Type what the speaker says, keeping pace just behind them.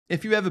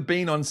If you've ever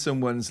been on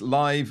someone's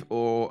live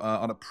or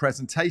on a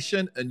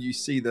presentation and you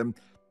see them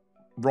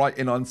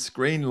writing on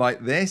screen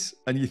like this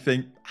and you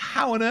think,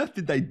 how on earth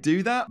did they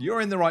do that?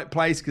 You're in the right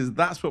place, because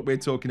that's what we're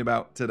talking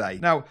about today.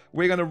 Now,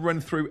 we're going to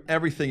run through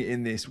everything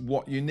in this,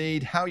 what you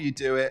need, how you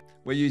do it.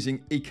 We're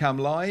using Ecamm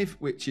Live,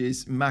 which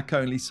is Mac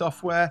only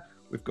software.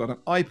 We've got an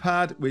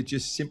iPad. We're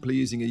just simply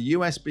using a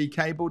USB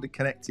cable to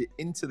connect it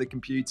into the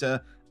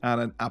computer, and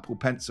an Apple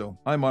Pencil.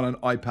 I'm on an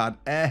iPad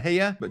Air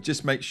here, but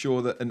just make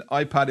sure that an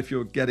iPad, if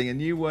you're getting a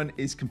new one,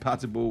 is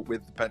compatible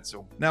with the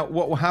Pencil. Now,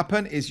 what will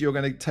happen is you're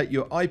going to take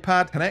your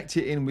iPad, connect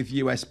it in with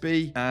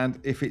USB, and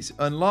if it's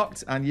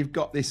unlocked and you've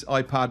got this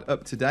iPad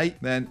up to date,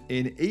 then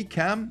in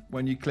Ecamm,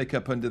 when you click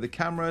up under the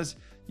cameras,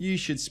 you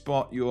should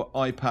spot your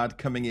iPad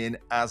coming in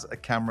as a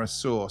camera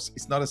source.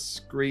 It's not a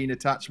screen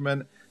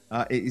attachment.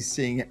 It is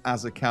seeing it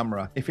as a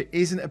camera. If it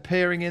isn't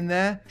appearing in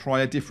there,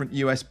 try a different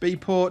USB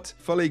port,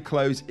 fully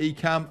close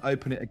Ecamm,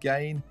 open it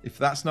again. If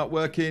that's not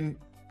working,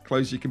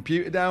 close your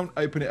computer down,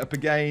 open it up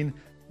again,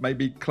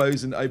 maybe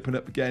close and open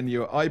up again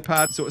your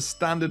iPad. Sort of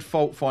standard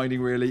fault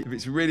finding, really. If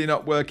it's really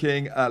not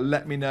working,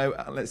 let me know.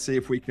 Let's see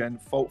if we can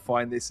fault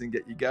find this and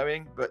get you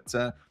going. But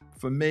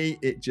for me,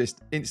 it just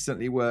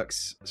instantly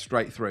works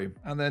straight through.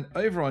 And then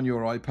over on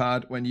your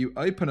iPad, when you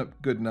open up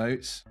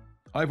GoodNotes,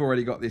 I've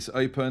already got this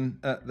open.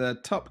 At the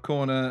top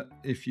corner,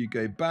 if you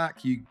go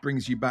back, it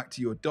brings you back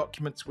to your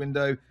documents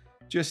window.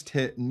 Just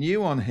hit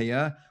new on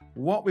here.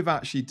 What we've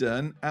actually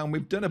done, and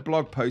we've done a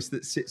blog post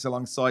that sits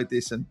alongside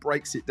this and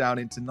breaks it down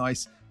into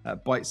nice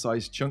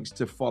bite-sized chunks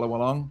to follow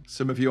along.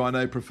 Some of you I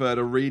know prefer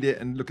to read it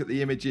and look at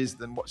the images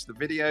than watch the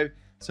video.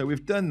 So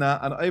we've done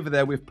that, and over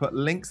there we've put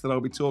links that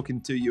I'll be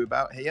talking to you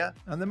about here.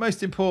 And the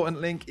most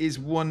important link is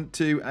one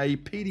to a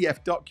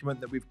PDF document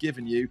that we've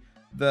given you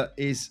that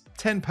is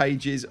 10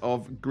 pages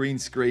of green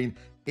screen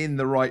in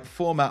the right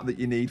format that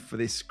you need for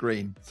this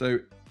screen. So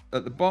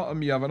at the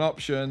bottom, you have an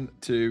option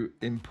to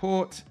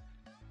import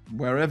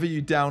wherever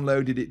you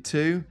downloaded it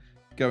to.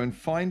 Go and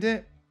find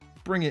it,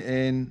 bring it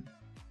in,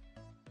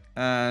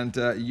 and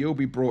you'll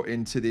be brought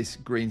into this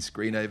green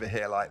screen over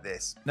here like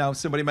this. Now,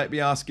 somebody might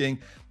be asking,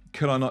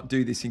 could I not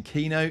do this in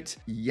Keynote?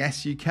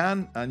 Yes, you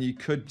can. And you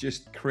could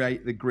just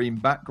create the green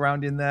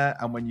background in there.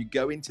 And when you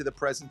go into the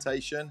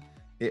presentation,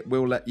 it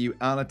will let you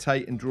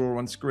annotate and draw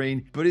on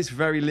screen, but it's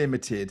very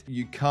limited.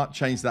 You can't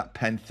change that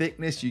pen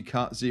thickness. You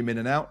can't zoom in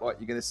and out like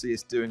you're going to see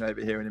us doing over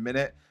here in a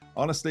minute.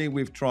 Honestly,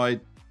 we've tried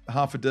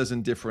half a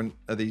dozen different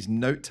of these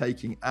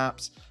note-taking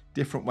apps,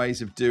 different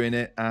ways of doing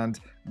it, and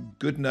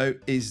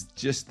GoodNote is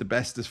just the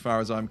best as far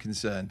as I'm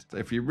concerned. So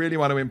if you really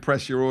want to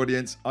impress your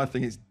audience, I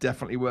think it's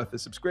definitely worth a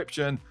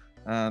subscription,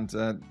 and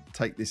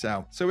take this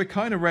out. So we're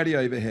kind of ready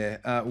over here.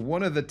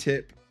 One of the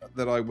tips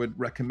that I would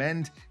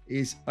recommend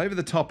is over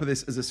the top of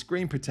this as a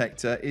screen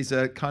protector is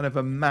a kind of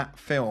a matte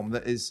film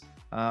that is,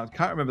 I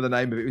can't remember the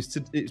name of it.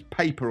 It's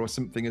paper or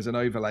something as an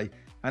overlay.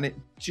 And it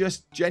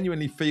just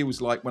genuinely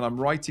feels like when I'm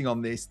writing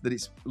on this, that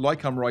it's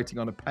like I'm writing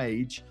on a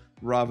page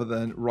rather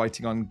than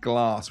writing on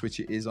glass,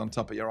 which it is on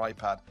top of your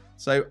iPad.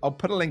 So I'll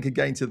put a link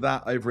again to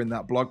that over in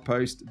that blog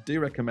post. Do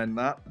recommend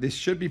that. This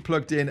should be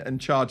plugged in and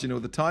charging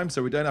all the time,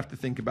 so we don't have to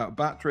think about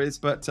batteries.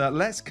 But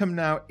let's come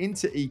now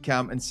into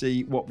Ecamm and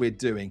see what we're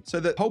doing. So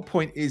the whole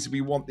point is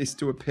we want this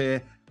to appear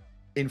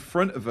in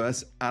front of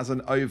us as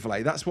an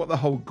overlay. That's what the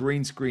whole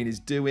green screen is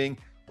doing.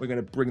 We're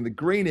going to bring the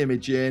green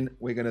image in.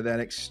 We're going to then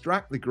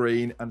extract the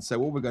green. And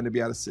so all we're going to be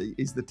able to see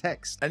is the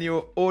text. And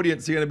your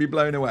audience are going to be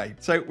blown away.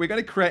 So we're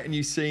going to create a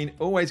new scene,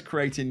 always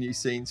creating new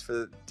scenes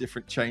for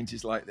different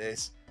changes like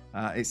this.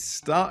 It's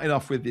starting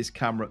off with this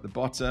camera at the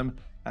bottom.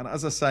 And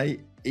as I say,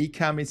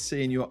 Ecamm is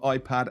seeing your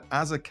iPad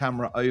as a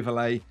camera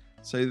overlay.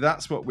 So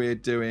that's what we're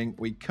doing.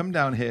 We come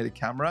down here to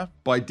camera.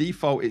 By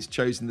default, it's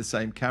chosen the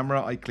same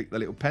camera. I click the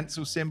little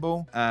pencil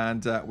symbol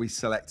and we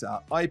select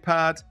our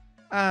iPad.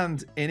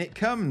 And in it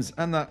comes,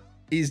 and that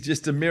is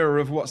just a mirror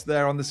of what's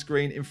there on the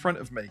screen in front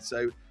of me.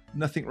 So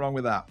nothing wrong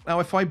with that. Now,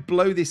 if I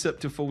blow this up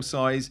to full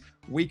size,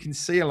 we can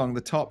see along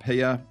the top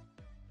here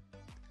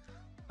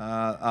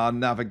our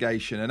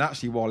navigation. And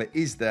actually, while it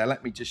is there,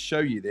 let me just show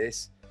you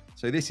this.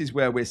 So this is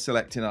where we're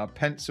selecting our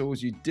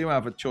pencils. You do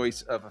have a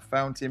choice of a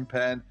fountain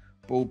pen,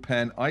 ball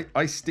pen.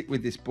 I stick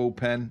with this ball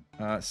pen.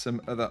 Some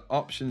other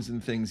options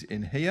and things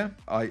in here.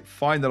 I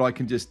find that I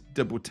can just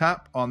double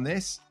tap on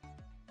this,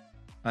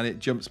 and it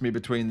jumps me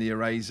between the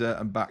eraser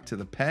and back to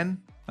the pen.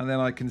 And then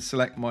I can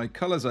select my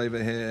colors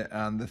over here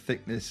and the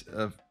thickness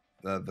of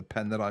the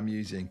pen that I'm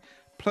using,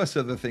 plus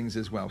other things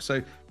as well.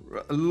 So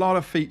a lot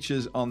of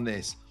features on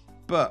this,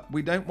 but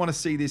we don't want to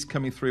see this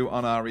coming through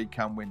on our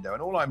Ecamm window.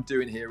 And all I'm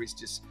doing here is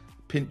just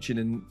pinching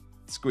and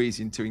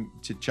squeezing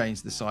to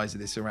change the size of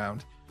this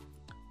around.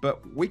 But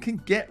we can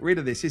get rid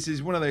of this. This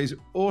is one of those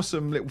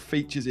awesome little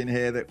features in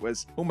here that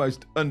was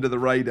almost under the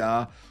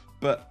radar,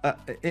 but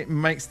it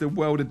makes the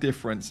world of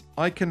difference.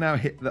 I can now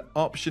hit the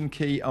Option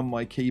key on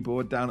my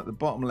keyboard down at the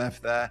bottom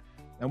left there.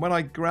 And when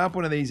I grab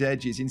one of these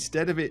edges,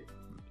 instead of it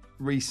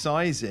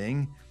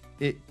resizing,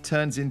 it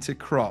turns into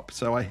crop.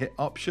 So I hit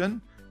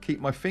Option, keep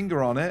my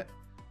finger on it.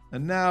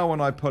 And now when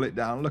I pull it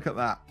down, look at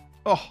that.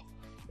 Oh,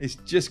 It's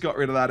just got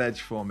rid of that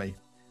edge for me.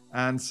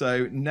 And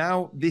so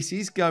now this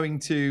is going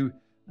to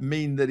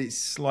mean that it's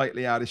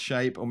slightly out of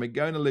shape and we're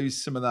going to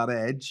lose some of that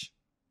edge.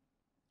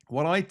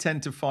 What I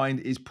tend to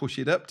find is push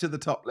it up to the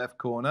top left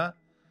corner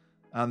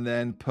and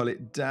then pull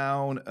it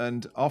down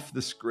and off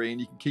the screen.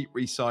 You can keep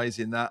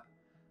resizing that,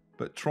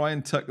 but try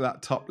and tuck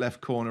that top left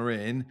corner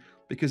in,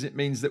 because it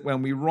means that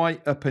when we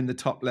write up in the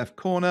top left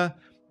corner,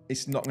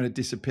 it's not going to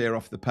disappear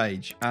off the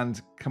page. And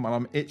come on,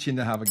 I'm itching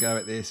to have a go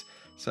at this.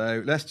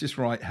 So let's just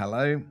write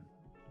hello.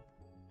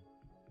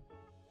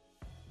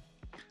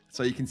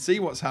 So you can see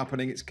what's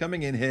happening. It's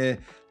coming in here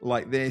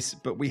like this,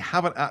 but we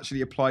haven't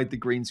actually applied the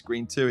green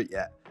screen to it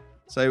yet.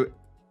 So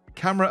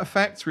camera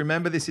effects,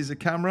 remember this is a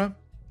camera.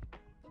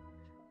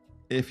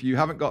 If you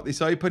haven't got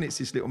this open, it's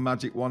this little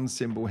magic wand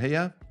symbol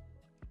here.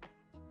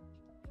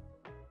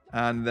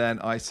 And then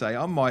I say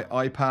on my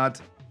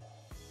iPad,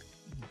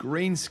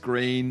 green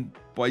screen.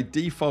 By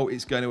default,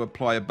 it's going to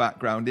apply a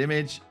background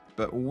image,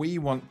 but we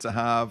want to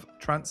have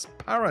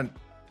transparent.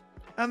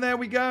 And there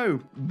we go.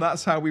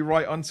 That's how we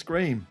write on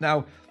screen.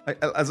 Now,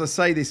 as I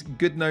say this,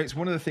 GoodNotes,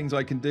 one of the things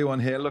I can do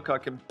on here, look, I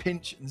can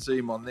pinch and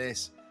zoom on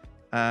this,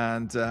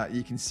 and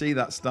you can see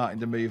that starting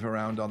to move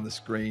around on the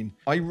screen.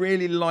 I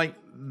really like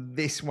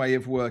this way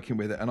of working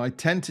with it, and I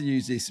tend to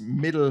use this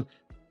middle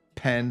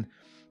pen,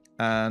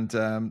 and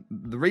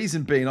the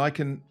reason being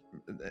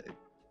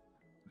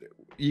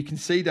you can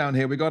see down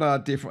here, we got our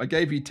different, I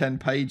gave you 10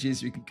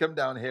 pages. You can come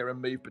down here and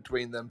move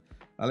between them.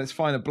 Let's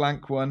find a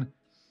blank one.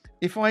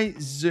 If I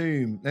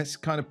zoom, let's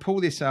kind of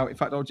pull this out. In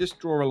fact, I'll just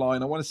draw a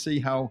line. I want to see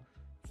how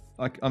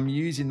I'm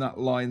using that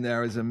line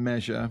there as a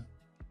measure.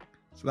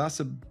 So that's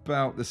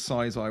about the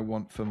size I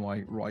want for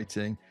my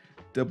writing.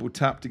 Double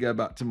tap to go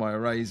back to my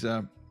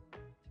eraser.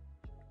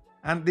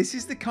 And this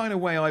is the kind of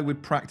way I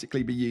would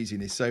practically be using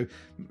this. So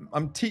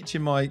I'm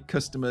teaching my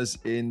customers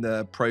in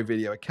the Pro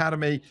Video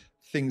Academy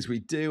things we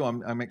do.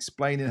 I'm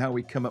explaining how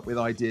we come up with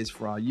ideas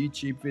for our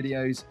YouTube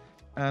videos.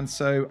 And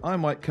so I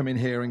might come in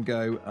here and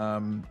go,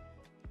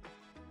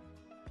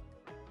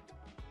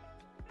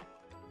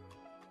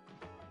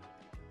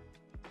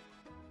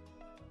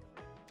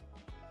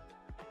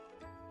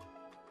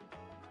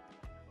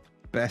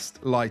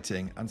 best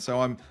lighting. And so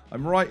I'm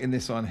writing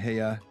this on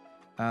here,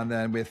 and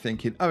then we're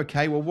thinking,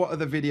 okay, well, what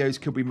other videos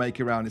could we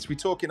make around this? We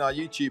talk in our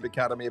YouTube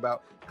Academy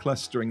about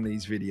clustering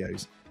these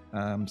videos.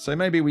 So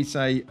maybe we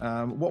say,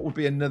 what would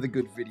be another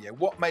good video?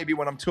 What maybe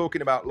when I'm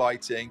talking about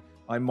lighting,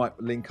 I might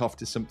link off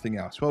to something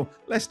else. Well,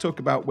 let's talk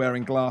about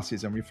wearing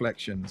glasses and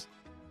reflections.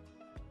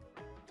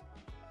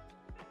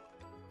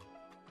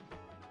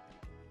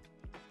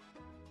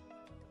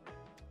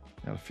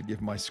 Now,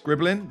 forgive my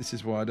scribbling. This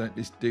is why I don't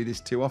do this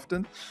too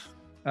often.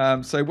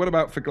 So what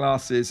about for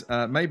glasses?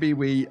 Maybe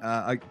we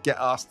get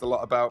asked a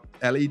lot about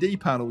LED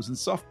panels and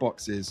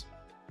softboxes.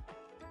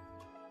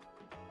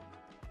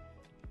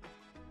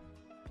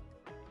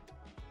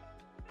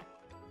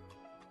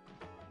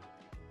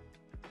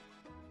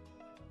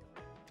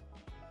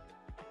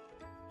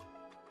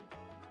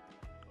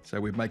 So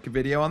we'd make a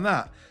video on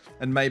that.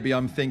 And maybe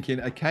I'm thinking,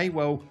 okay,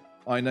 well,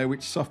 I know which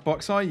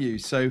softbox I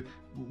use. So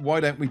why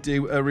don't we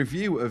do a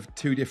review of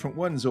 2 different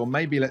ones? Or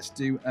maybe let's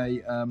do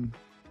a,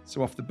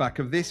 so off the back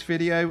of this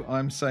video,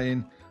 I'm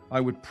saying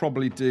I would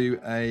probably do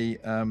a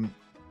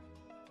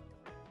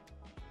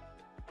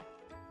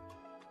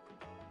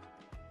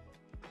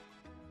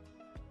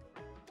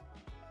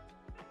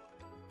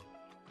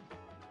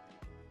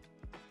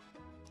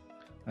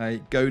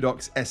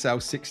Godox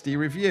SL60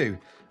 review.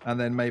 And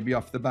then maybe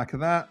off the back of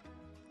that,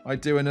 I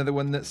do another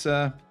one that's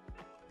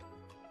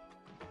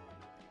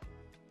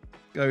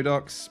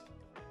Godox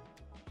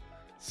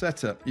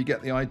setup. You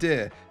get the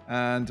idea.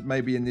 And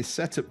maybe in this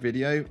setup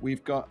video,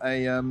 we've got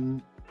a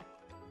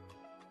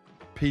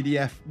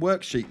PDF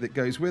worksheet that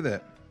goes with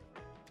it.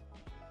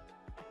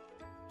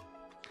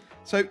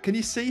 So can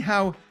you see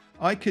how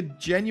I could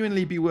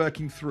genuinely be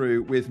working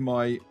through with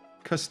my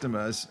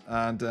customers?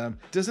 And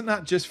doesn't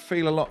that just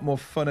feel a lot more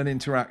fun and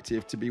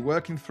interactive to be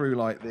working through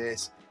like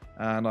this?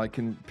 And I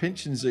can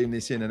pinch and zoom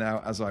this in and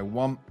out as I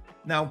want.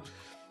 Now,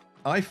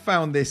 I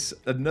found this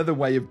another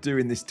way of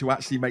doing this to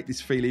actually make this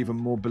feel even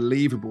more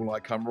believable,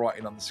 like I'm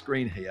writing on the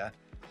screen here.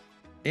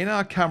 In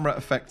our camera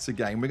effects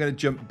again, we're going to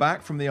jump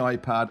back from the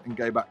iPad and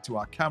go back to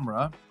our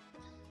camera.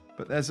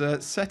 But there's a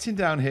setting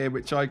down here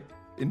which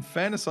in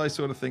fairness, I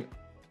sort of think,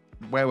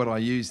 where would I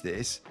use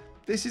this?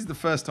 This is the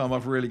first time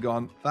I've really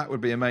gone, that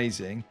would be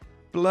amazing.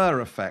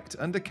 Blur effect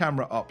under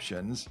camera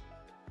options.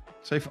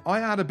 So if I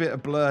add a bit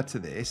of blur to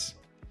this,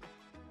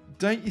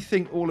 don't you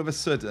think all of a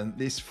sudden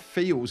this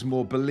feels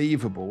more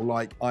believable,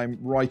 like I'm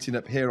writing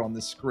up here on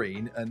the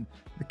screen and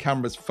the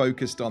camera's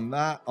focused on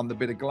that, on the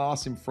bit of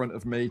glass in front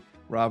of me,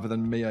 rather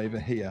than me over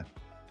here?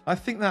 I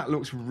think that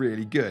looks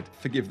really good.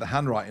 Forgive the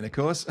handwriting, of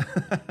course.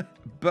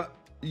 But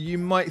you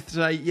might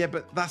say, yeah,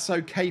 but that's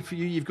okay for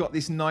you. You've got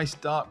this nice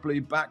dark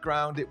blue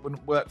background. It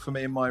wouldn't work for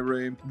me in my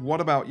room.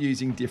 What about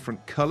using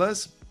different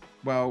colors?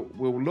 Well,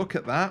 we'll look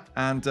at that.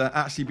 And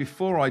actually,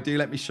 before I do,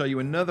 let me show you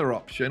another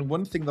option.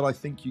 One thing that I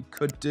think you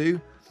could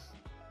do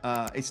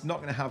it's not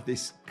going to have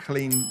this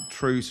clean,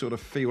 true sort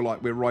of feel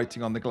like we're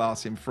writing on the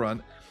glass in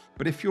front.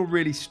 But if you're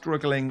really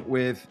struggling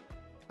with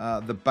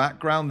the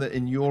background, that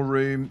in your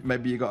room,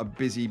 maybe you've got a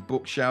busy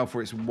bookshelf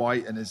where it's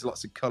white and there's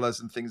lots of colors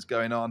and things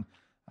going on.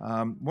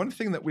 One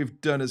thing that we've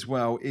done as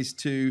well is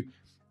to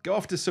go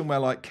off to somewhere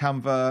like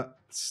Canva,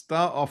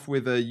 start off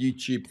with a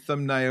YouTube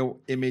thumbnail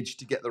image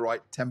to get the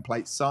right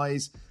template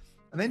size,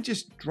 and then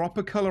just drop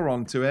a color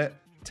onto it,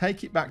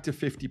 take it back to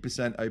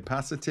 50%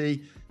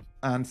 opacity,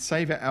 and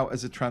save it out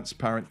as a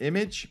transparent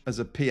image, as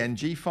a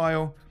PNG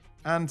file.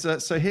 And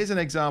so here's an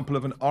example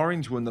of an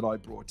orange one that I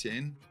brought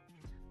in.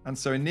 And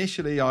so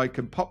initially I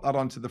can pop that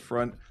onto the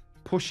front,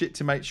 push it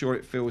to make sure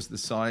it fills the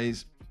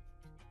size,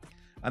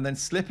 and then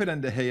slip it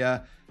under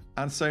here.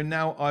 And so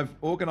now I've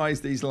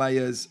organized these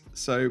layers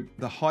so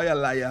the higher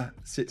layer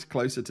sits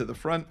closer to the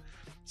front.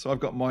 So I've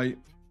got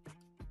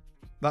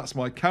that's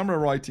my camera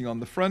writing on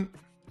the front.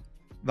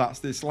 That's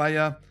this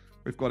layer.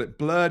 We've got it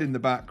blurred in the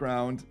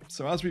background.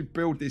 So as we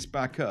build this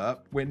back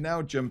up, we're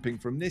now jumping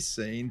from this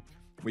scene.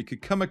 We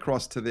could come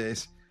across to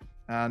this,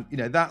 and you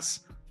know, that's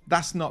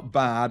not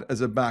bad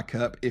as a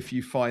backup if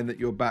you find that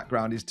your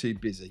background is too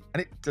busy.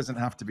 And it doesn't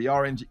have to be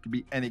orange, it could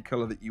be any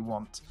color that you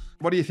want.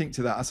 What do you think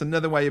to that? That's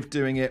another way of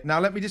doing it. Now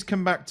let me just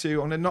come back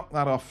to, I'm gonna knock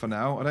that off for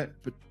now. I don't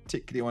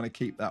particularly want to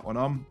keep that one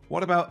on.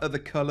 What about other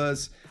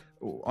colors?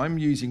 Oh, I'm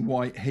using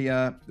white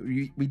here.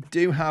 We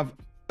do have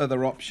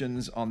other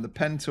options on the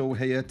pen tool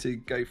here to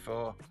go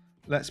for.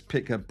 Let's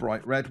pick a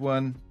bright red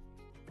one.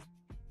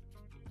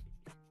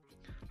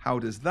 How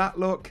does that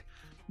look?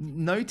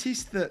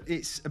 Notice that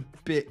it's a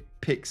bit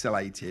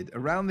pixelated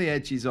around the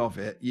edges of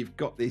it. You've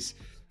got this,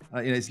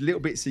 you know, there's little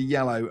bits of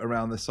yellow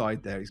around the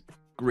side there. It's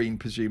green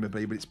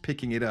presumably, but it's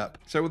picking it up.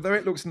 So although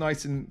it looks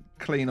nice and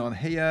clean on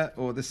here,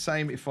 or the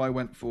same if I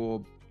went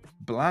for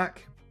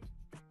black,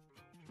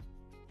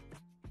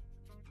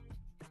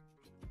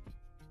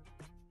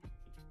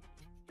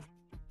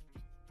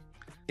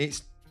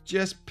 it's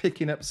just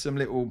picking up some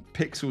little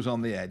pixels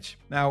on the edge.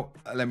 Now,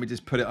 let me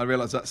just put it, I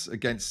realize that's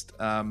against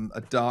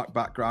a dark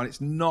background. It's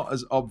not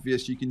as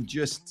obvious. You can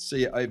just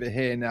see it over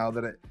here now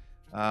that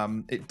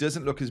it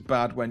doesn't look as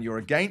bad when you're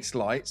against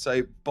light.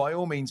 So by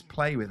all means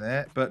play with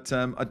it. But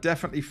I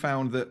definitely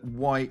found that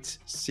white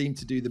seemed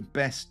to do the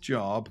best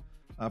job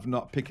of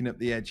not picking up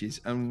the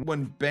edges. And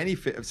one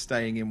benefit of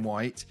staying in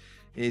white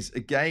is,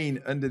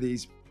 again, under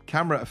these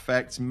camera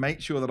effects, make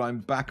sure that I'm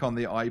back on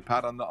the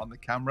iPad, I'm not on the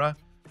camera.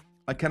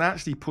 I can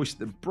actually push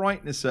the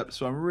brightness up,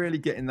 so I'm really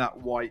getting that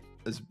white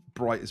as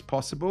bright as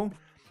possible.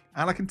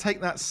 And I can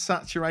take that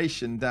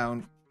saturation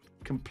down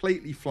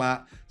completely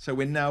flat, so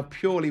we're now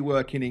purely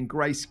working in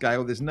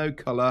grayscale. There's no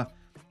color.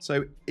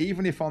 So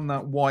even if on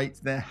that white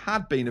there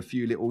had been a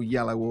few little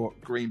yellow or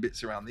green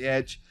bits around the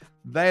edge,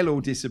 they'll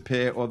all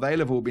disappear, or they'll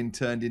have all been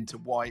turned into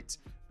white,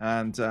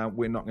 and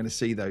we're not going to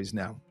see those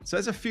now. So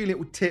there's a few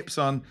little tips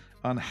on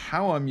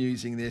how I'm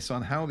using this,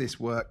 on how this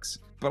works.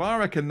 But I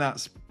reckon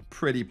that's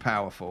pretty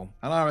powerful,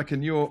 and I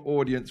reckon your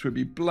audience would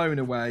be blown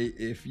away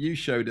if you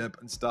showed up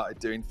and started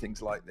doing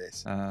things like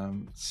this.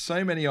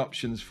 So many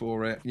options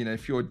for it. You know,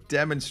 if you're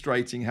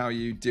demonstrating how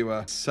you do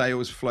a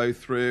sales flow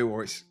through,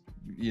 or it's,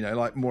 you know,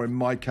 like more in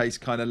my case,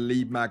 kind of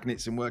lead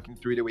magnets and working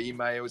through to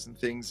emails and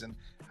things, and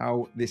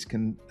how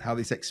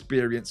this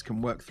experience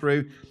can work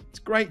through. It's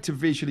great to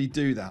visually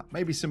do that.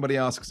 Maybe somebody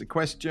asks a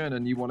question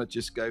and you want to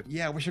just go,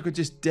 yeah, I wish I could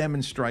just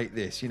demonstrate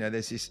this. You know,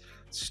 there's this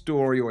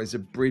story, or there's a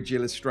bridge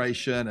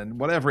illustration, and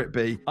whatever it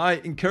be. I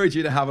encourage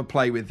you to have a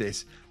play with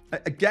this.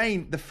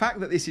 Again, the fact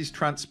that this is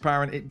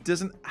transparent, it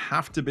doesn't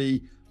have to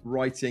be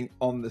writing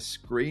on the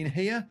screen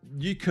here.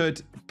 You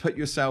could put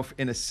yourself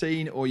in a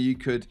scene, or you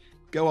could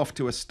go off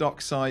to a stock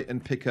site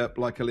and pick up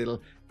like a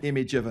little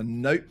image of a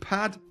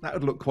notepad. That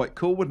would look quite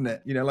cool, wouldn't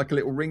it? You know, like a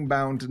little ring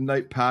bound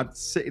notepad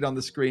sitting on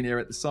the screen here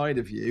at the side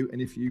of you.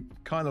 And if you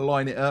kind of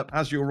line it up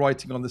as you're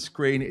writing on the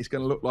screen, it's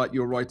going to look like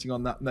you're writing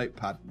on that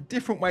notepad.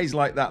 Different ways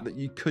like that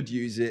you could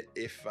use it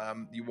if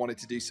you wanted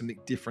to do something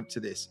different to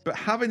this. But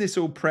having this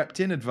all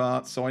prepped in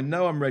advance, so I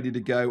know I'm ready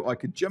to go, I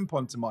could jump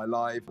onto my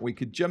live, we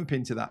could jump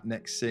into that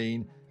next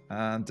scene.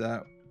 And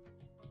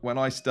when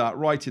I start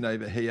writing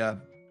over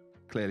here,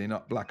 clearly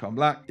not black on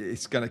black,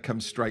 it's going to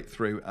come straight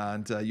through,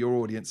 and your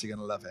audience are going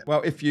to love it.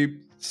 Well, if you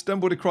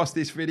stumbled across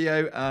this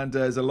video and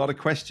there's a lot of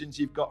questions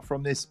you've got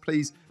from this,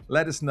 please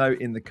let us know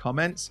in the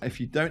comments. If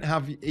you don't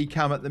have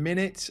Ecamm at the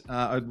minute,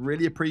 I'd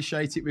really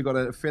appreciate it. We've got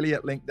an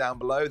affiliate link down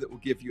below that will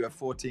give you a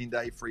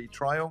 14-day free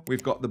trial.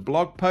 We've got the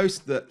blog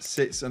post that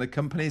sits and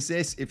accompanies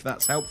this, if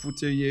that's helpful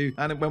to you.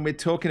 And when we're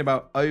talking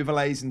about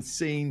overlays and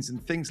scenes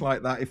and things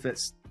like that, if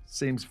it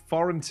seems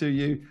foreign to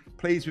you,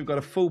 please, we've got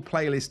a full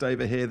playlist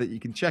over here that you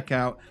can check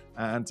out,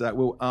 and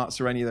we'll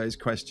answer any of those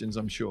questions,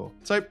 I'm sure.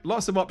 So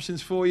lots of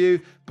options for you,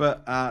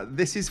 but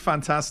this is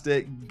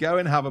fantastic. Go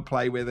and have a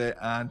play with it,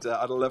 and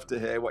I'd love to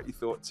hear what you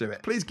thought to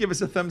it. Please give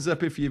us a thumbs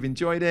up if you've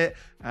enjoyed it,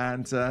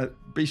 and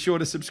be sure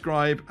to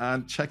subscribe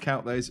and check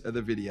out those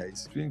other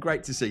videos. It's been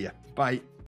great to see you. Bye.